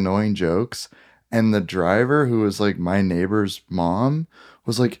making like annoying jokes. And the driver, who was like my neighbor's mom,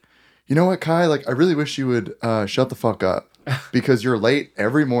 was like, "You know what, Kai? Like, I really wish you would shut the fuck up, because you're late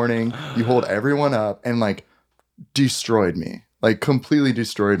every morning. You hold everyone up," and like destroyed me, like completely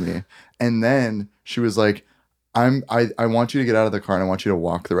destroyed me. And then she was like, I want you to get out of the car, and I want you to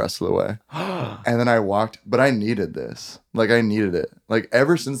walk the rest of the way." And then I walked, but I needed this. Like, I needed it. Like,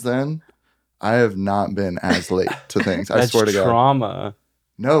 ever since then, I have not been as late to things. I swear to God. Trauma.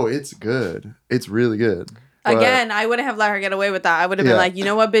 No, it's good. It's really good. But Again, I wouldn't have let her get away with that. I would have been like, "You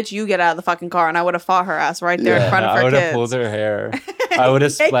know what, bitch? You get out of the fucking car," and I would have fought her ass right there in front of her I would kids. have pulled her hair. I would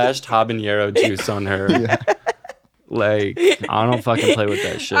have splashed habanero juice on her. Yeah. Like, I don't fucking play with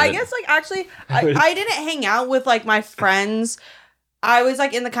that shit. I guess, like, actually, I didn't hang out with, like, my friends. I was,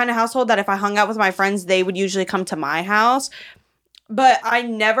 like, in the kind of household that if I hung out with my friends, they would usually come to my house. But I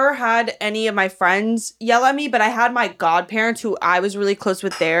never had any of my friends yell at me, but I had my godparents who I was really close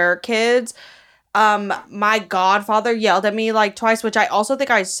with their kids. My godfather yelled at me like twice, which I also think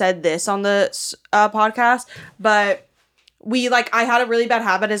I said this on the podcast, but I had a really bad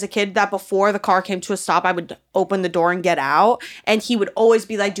habit as a kid that before the car came to a stop, I would open the door and get out. And he would always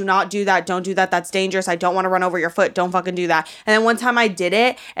be like, "Do not do that. Don't do that. That's dangerous. I don't want to run over your foot. Don't fucking do that." And then one time I did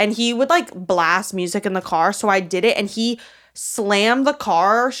it, and he would like blast music in the car. So I did it, and he slammed the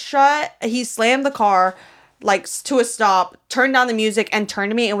car shut. He slammed the car like to a stop, turned down the music, and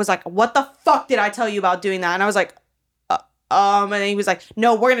turned to me and was like, "What the fuck did I tell you about doing that?" And I was like, and then he was like,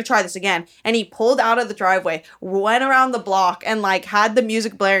 "No, we're gonna try this again." And he pulled out of the driveway, went around the block, and like had the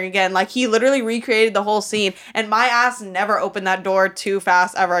music blaring again. Like, he literally recreated the whole scene. And my ass never opened that door too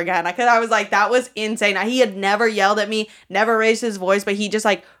fast ever again. Because I was like, that was insane. He had never yelled at me, never raised his voice, but he just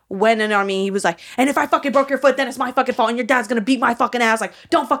like went in on me. He was like, "And if I fucking broke your foot, then it's my fucking fault, and your dad's gonna beat my fucking ass. Like,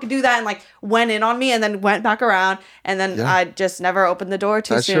 don't fucking do that." And like went in on me, and then went back around, and then I just never opened the door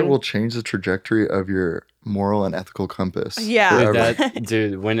too soon. That shit will change the trajectory of your moral and ethical compass. Yeah.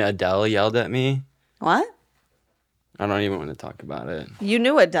 Dude, when Adele yelled at me, What? I don't even want to talk about it. You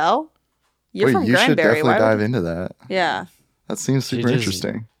knew Adele? You're Wait, from you should Granbury. definitely dive into that. Yeah. That seems super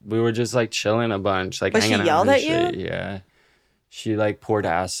interesting. We were just like chilling a bunch, like But she hanging out. yelled and at you? shit. Yeah. She like poured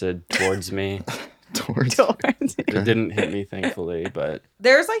acid towards me. It didn't hit me, thankfully, but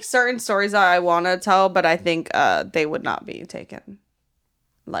There's like certain stories that I want to tell, but I think they would not be taken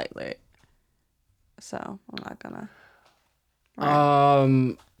lightly. so I'm not gonna.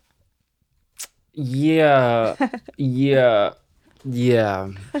 Yeah.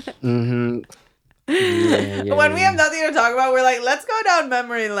 Mm-hmm. Yeah, When we have nothing to talk about, we're like, let's go down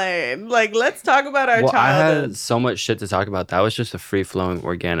memory lane. Like, let's talk about our Well, I childhood. had so much shit to talk about. That was just a free-flowing,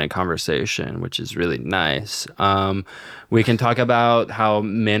 organic conversation, which is really nice. We can talk about how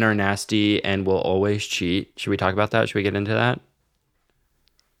men are nasty and will always cheat. Should we talk about that? Should we get into that?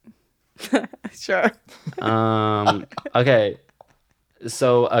 Sure. Okay.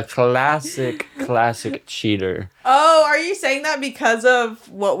 So a classic cheater. Oh, are you saying that because of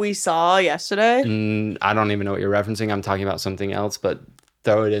what we saw yesterday? I don't even know what you're referencing. I'm talking about something else, but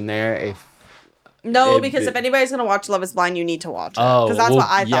throw it in there. No, because if anybody's gonna watch Love Is Blind, you need to watch it. Because that's what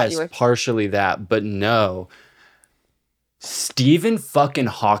I thought you were. Partially that, but no. Stephen fucking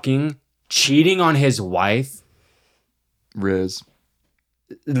Hawking cheating on his wife. Riz.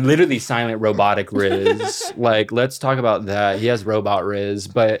 Literally silent robotic Riz. Like, let's talk about that. He has robot Riz,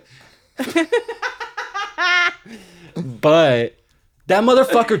 but that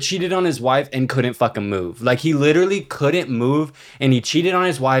motherfucker cheated on his wife and couldn't fucking move. Like, he literally couldn't move, and he cheated on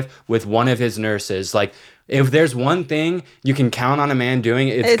his wife with one of his nurses. Like, if there's one thing you can count on a man doing,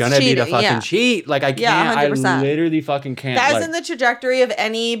 it's gonna be to fucking cheat. Like, I can't. 100%. I literally fucking can't. That's in the trajectory of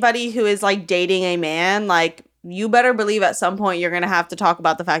anybody who is like dating a man. Like, you better believe at some point you're gonna have to talk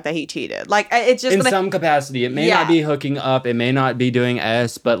about the fact that he cheated. Like, it's just in some capacity. It may not be hooking up. It may not be doing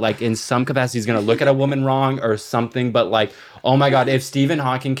S, but like in some capacity, he's gonna look at a woman wrong or something. But like, oh my god, if Stephen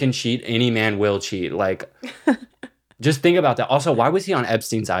Hawking can cheat, any man will cheat. Like, just think about that. Also, why was he on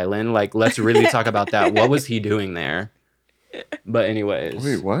Epstein's Island? Like, let's really talk about that. What was he doing there? But anyways,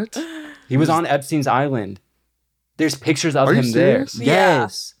 wait, what? He was on Epstein's Island. There's pictures of him serious? there.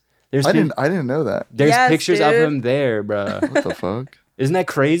 Yes. I didn't know that. There's pictures of him there, bro. What the fuck? Isn't that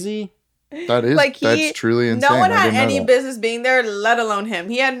crazy? That is like that's truly insane. No one had any business being there, let alone him.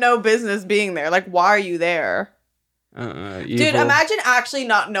 He had no business being there. Like, why are you there? Dude, imagine actually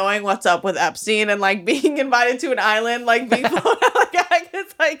not knowing what's up with Epstein and like being invited to an island, like being flown out. Like,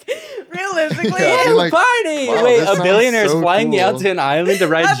 it's like realistically, like, party. Wow, wait, a billionaire is flying me out to an island to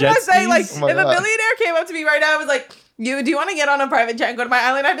ride jet skis? Saying, like, if a billionaire came up to me right now and was like, do you want to get on a private jet and go to my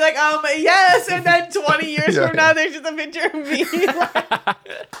island? I'd be like, yes. And then 20 years from now, there's just a picture of me.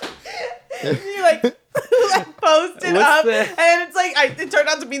 You like posted up, and it's like it turned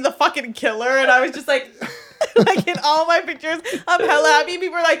out to be the fucking killer, and I was just like, like in all my pictures, I'm hella happy.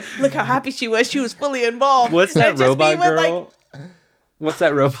 People are like, look how happy she was. She was fully involved. What's that robot girl? What's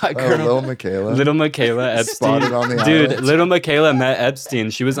that robot girl? Little Michaela. Little Michaela Epstein. Dude, little Michaela met Epstein.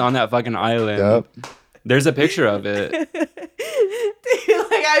 She was on that fucking island. Yep. There's a picture of it. Dude,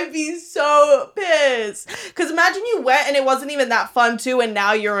 like, I'd be so pissed. Because imagine you went and it wasn't even that fun too, and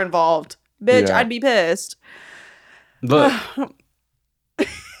now you're involved. Bitch, I'd be pissed. Look.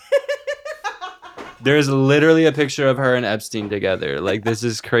 There's literally a picture of her and Epstein together. Like, this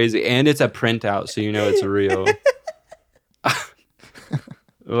is crazy. And it's a printout, so you know it's real.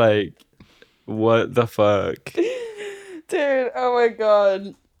 Like, what the fuck? Dude, oh my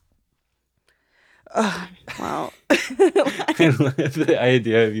god. Wow. I love the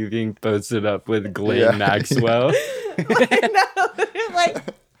idea of you being posted up with Ghislaine Maxwell. I know. Like,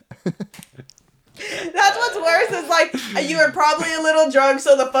 that's what's worse is like you were probably a little drunk,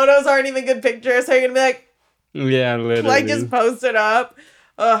 so the photos aren't even good pictures. So you're gonna be like, yeah, literally, like just post it up.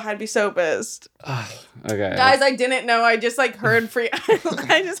 Oh, I'd be so pissed. Okay, guys, I didn't know. I just like heard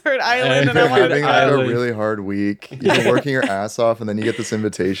I just heard Island, and I wanted having like a really hard week. You've been working your ass off, and then you get this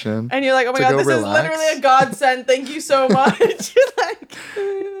invitation, and you're like, "Oh my god, this is literally a godsend. Thank you so much."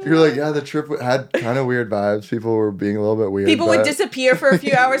 You're like, yeah, the trip had kind of weird vibes. People were being a little bit weird. People would disappear for a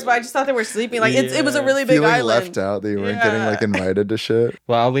few hours, but I just thought they were sleeping. Like it was a really big feeling island. Left out that you weren't getting like invited to shit.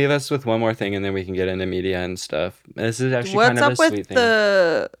 Well, I'll leave us with one more thing, and then we can get into media and stuff. This is actually kind of a sweet thing. What's up with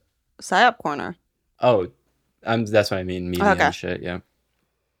the PSYOP corner? Oh, that's what I mean, media and shit. Yeah.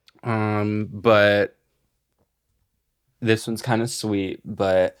 But this one's kind of sweet.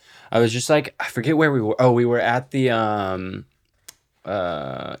 But I was just like, I forget where we were. Oh, we were at the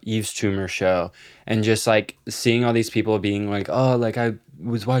Yves Tumor show, and just like seeing all these people being like, oh, like I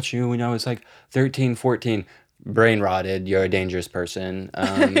was watching you when I was like 13, 14. Brain rotted. You're a dangerous person.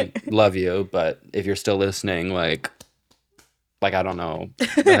 Love you, but if you're still listening, like I don't know.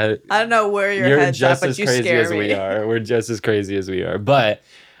 I don't know where your head's just at, but as you crazy scare as me. we are. We're just as crazy as we are. But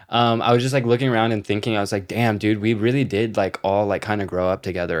I was just like looking around and thinking, I was like, damn, dude, we really did like all like kind of grow up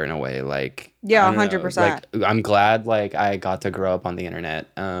together in a way. Like, Yeah, I don't know, 100%. like, I'm glad like I got to grow up on the internet.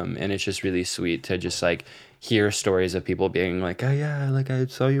 And it's just really sweet to just like hear stories of people being like, oh yeah, like I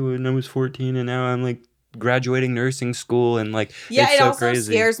saw you when I was 14 and now I'm like graduating nursing school and like Yeah, it's it so also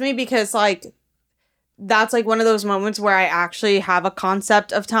crazy. scares me because like that's like one of those moments where I actually have a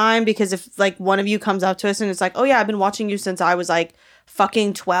concept of time, because if like one of you comes up to us and it's like, oh yeah, I've been watching you since I was like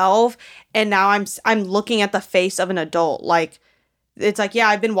fucking 12 and now I'm looking at the face of an adult. Like it's like, yeah,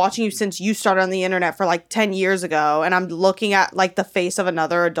 I've been watching you since you started on the internet for like 10 years ago and I'm looking at like the face of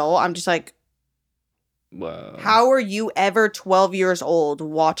another adult. I'm just like, Whoa. how are you ever 12 years old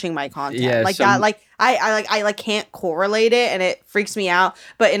watching my content? Yeah, like some- that, like I can't correlate it, and it freaks me out,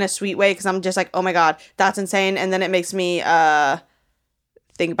 but in a sweet way, because I'm just like, oh my god, that's insane. And then it makes me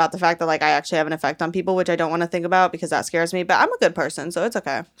think about the fact that like I actually have an effect on people, which I don't want to think about because that scares me. But I'm a good person, so it's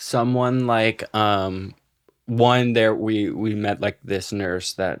okay. Someone like one there we met like this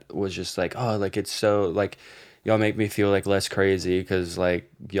nurse that was just like, oh, like it's so like y'all make me feel like less crazy because like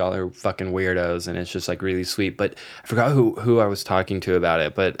y'all are fucking weirdos, and it's just like really sweet. But I forgot who I was talking to about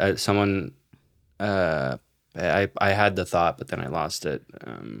it, but someone I had the thought, but then I lost it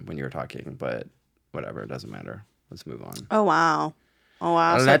when you were talking. But whatever, it doesn't matter. Let's move on. Oh wow, so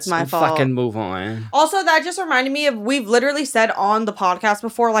Let's that's my fault. fucking move on. Also, that just reminded me of, we've literally said on the podcast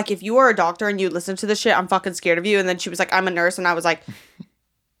before, like, if you are a doctor and you listen to this shit, I'm fucking scared of you. And then she was like, I'm a nurse. And I was like,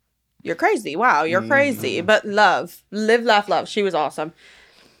 you're crazy. Wow, you're crazy. But live, laugh, love. She was awesome.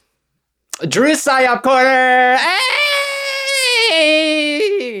 Drew Psyop Corner!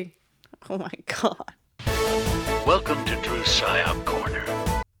 Hey! Oh my God. Welcome to Drew's Psyop Corner.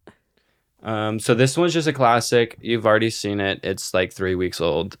 So this one's just a classic. You've already seen it. It's like 3 weeks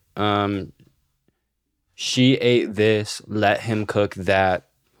old. She ate this, let him cook that.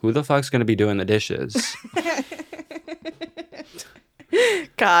 Who the fuck's gonna be doing the dishes?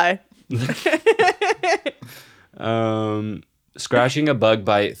 Kai. Scratching a bug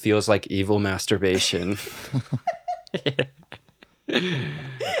bite feels like evil masturbation.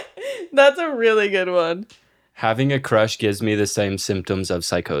 That's a really good one. Having a crush gives me the same symptoms of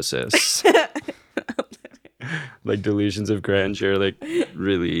psychosis. Like delusions of grandeur, like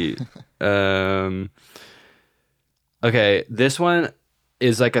really. Okay, this one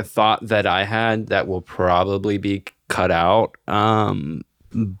is like a thought that I had that will probably be cut out.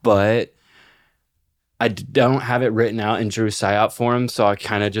 But I don't have it written out in Drew Psyop form, so I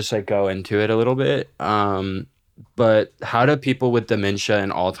kind of just like go into it a little bit. But how do people with dementia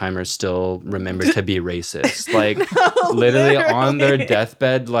and Alzheimer's still remember to be racist? Like literally on their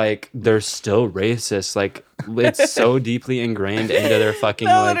deathbed, like they're still racist. Like it's so deeply ingrained into their fucking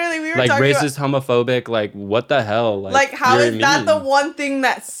No, like, literally, we were like talking racist, homophobic. Like what the hell? Like, how you're is that the mean. one thing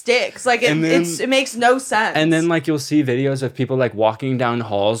that sticks? Like, And then- it makes no sense. And then like you'll see videos of people like walking down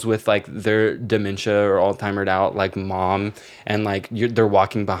halls with like their dementia or Alzheimer'd out like mom, and like they're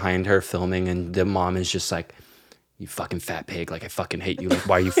walking behind her filming, and the mom is just like, you fucking fat pig, like I fucking hate you, like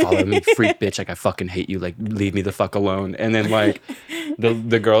why are you following me, freak bitch, like I fucking hate you, like leave me the fuck alone. And then like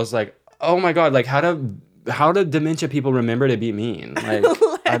the girl's like, oh my god, like how do dementia people remember to be mean? Like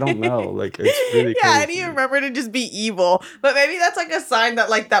I don't know, like it's really yeah, crazy. how do you remember to just be evil? But maybe that's like a sign that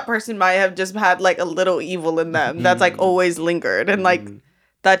like that person might have just had like a little evil in them that's like always lingered, and like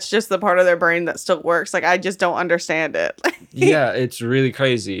that's just the part of their brain that still works. Like I just don't understand it. Yeah, it's really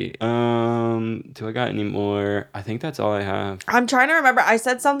crazy. Do I got any more? I think that's all I have. I'm trying to remember. I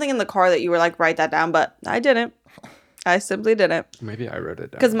said something in the car that you were like, write that down, but I didn't. I simply didn't. Maybe I wrote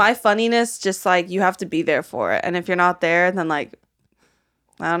it down. Because my funniness, just like, you have to be there for it. And if you're not there, then like,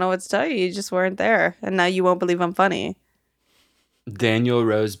 I don't know what to tell you. You just weren't there. And now you won't believe I'm funny. Daniel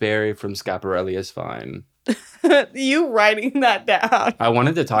Roseberry from Scaparelli is fine. You writing that down. I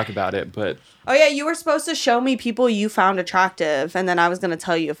wanted to talk about it, but Oh yeah, you were supposed to show me people you found attractive, and then I was gonna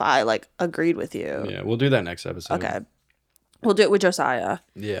tell you if I like agreed with you. yeah, we'll do that next episode. Okay. We'll do it with Josiah.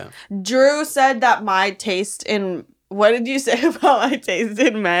 Yeah. Drew said that my taste in, what did you say about my taste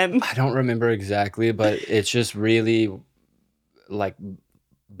in men? I don't remember exactly, but it's just really like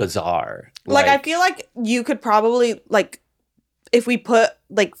bizarre. Like I feel like you could probably like, if we put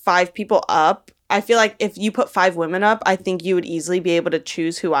like 5 people up, I feel like if you put 5 women up, I think you would easily be able to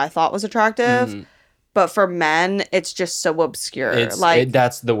choose who I thought was attractive. Mhm. But for men, it's just so obscure. It's like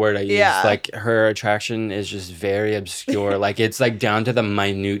that's the word I use. Yeah. Like her attraction is just very obscure. Like it's like down to the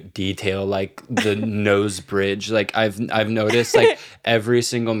minute detail, like the nose bridge. Like I've noticed like every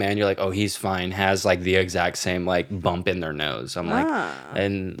single man you're like, oh, he's fine, has like the exact same like bump in their nose. I'm like, Ah.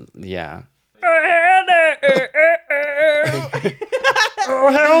 and yeah.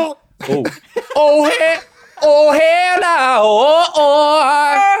 Oh hell! Oh, oh hell! Oh hell no! Oh,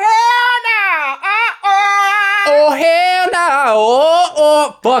 oh hell no! Oh,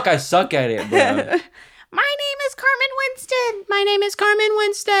 oh. Fuck! I suck at it, bro. My name is Carmen Winstead. My name is Carmen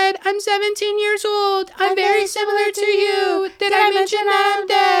Winstead. I'm 17 years old. I'm very similar to you. Did I mention that I'm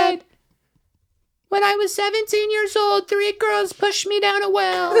dead? When I was 17 years old, 3 girls pushed me down a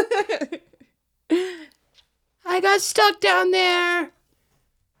well. I got stuck down there.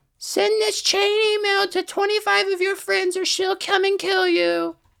 Send this chain email to 25 of your friends or she'll come and kill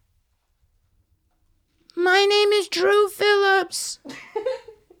you. My name is Drew Phillips.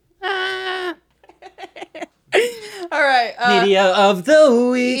 All right. Media of the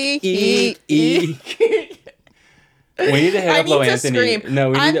week. We need to hit up Low Anthony. Scream.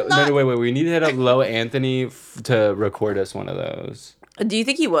 No, we need to, not... wait. We need to hit up Low Anthony to record us one of those. Do you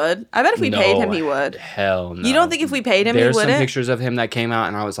think he would? I bet if we paid him, he would. Hell no. You don't think if we paid him, There's he wouldn't? some pictures of him that came out,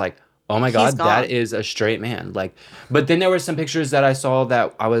 and I was like, oh my God, that is a straight man. Like, but then there were some pictures that I saw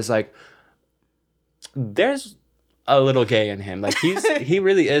that I was like, there's a little gay in him. Like, he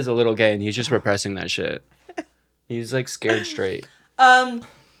really is a little gay, and he's just repressing that shit. He's like scared straight.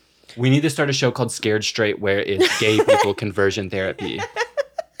 We need to start a show called Scared Straight where it's gay people conversion therapy.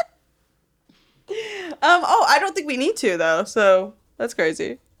 I don't think we need to though, so that's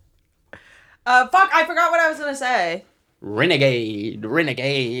crazy. Fuck, I forgot what I was gonna say. Renegade.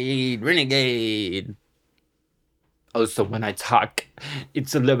 Oh, so when I talk,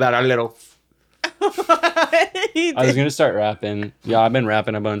 it's about a little... I was gonna start rapping. Yeah, I've been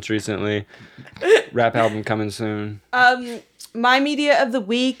rapping a bunch recently. Rap album coming soon. My media of the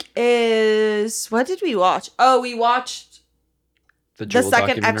week is, what did we watch? Oh, we watched the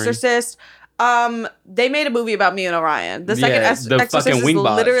second Exorcist. They made a movie about me and Orion. The second Exorcist is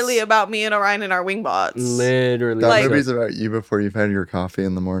literally about me and Orion and our wingbots. Literally. That movie's about you before you've had your coffee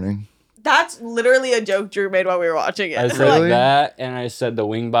in the morning. That's literally a joke Drew made while we were watching it. I said that, and I said the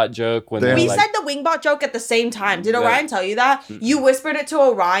wingbot joke. When we said the wingbot joke at the same time. Did Orion tell you that? You whispered it to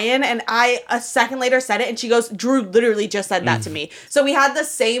Orion, and I, a second later, said it, and she goes, Drew literally just said that to me. So we had the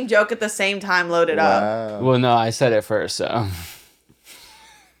same joke at the same time loaded up. Well, no, I said it first, so...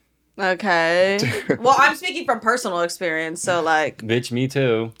 Okay. Well, I'm speaking from personal experience, so like... Bitch, me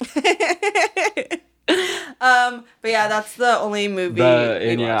too. But yeah, that's the only movie.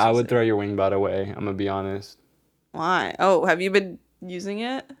 I would throw your wingbot away. I'm gonna be honest. Why? Oh, have you been using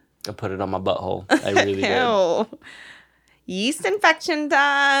it? I put it on my butthole. I really did. Yeast infection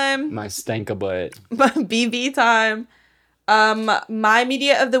time. My stank a butt. BB time. My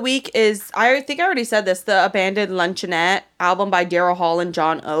media of the week is, I think I already said this, the Abandoned Luncheonette album by Daryl Hall and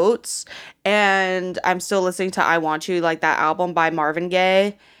John Oates. And I'm still listening to I Want You, like that album by Marvin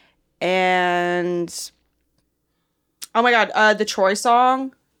Gaye. And oh my God, the Troy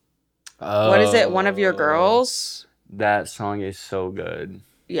song. What is it? One of Your Girls. That song is so good.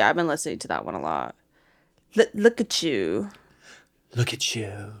 Yeah, I've been listening to that one a lot. Look at you. Look at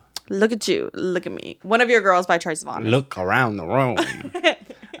you. Look at you. Look at me. One of Your Girls by Troye Sivan. Look around the room.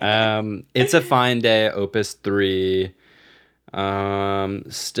 It's a Fine Day, Opus 3.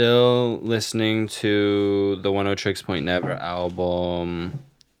 Still listening to the 100 Tricks Point Never album.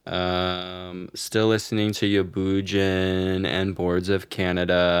 Still listening to Yabujin and Boards of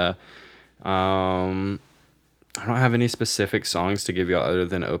Canada. I don't have any specific songs to give you other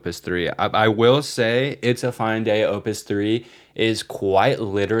than Opus 3. I will say It's a Fine Day, Opus 3 is quite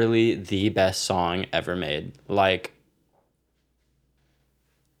literally the best song ever made. Like,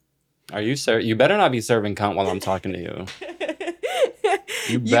 you better not be serving cunt while I'm talking to you.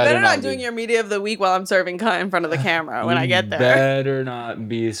 You better not doing your media of the week while I'm serving cunt in front of the camera when I get there. Better not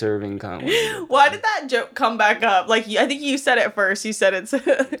be serving cunt. Why did that joke come back up? Like, I think you said it first. You said it.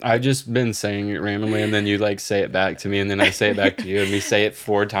 I've just been saying it randomly, and then you like say it back to me, and then I say it back to you, and we say it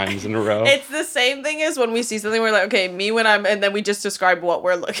 4 times in a row. It's the same thing as when we see something, we're like, okay, me when I'm, and then we just describe what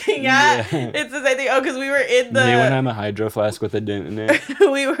we're looking at. Yeah. It's the same thing. Oh, because we were in the... Me when I'm a hydro flask with a dent in it.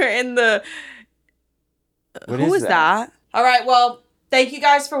 We were in the... Who was that? All right, well... Thank you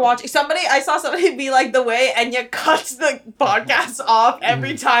guys for watching. I saw somebody be like, the way Enya cuts the podcast off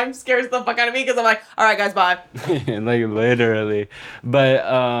every time scares the fuck out of me because I'm like, all right, guys, bye. Like, literally.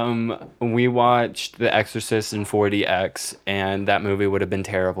 But we watched The Exorcist in 4DX, and that movie would have been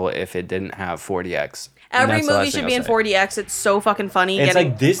terrible if it didn't have 4DX. Every movie should be in 4DX. It's so fucking funny. It's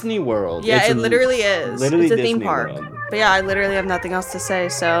like Disney World. Yeah, it literally is. Literally it's a Disney theme park. World. But yeah, I literally have nothing else to say,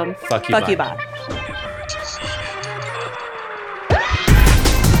 so fuck you, bye. Bye.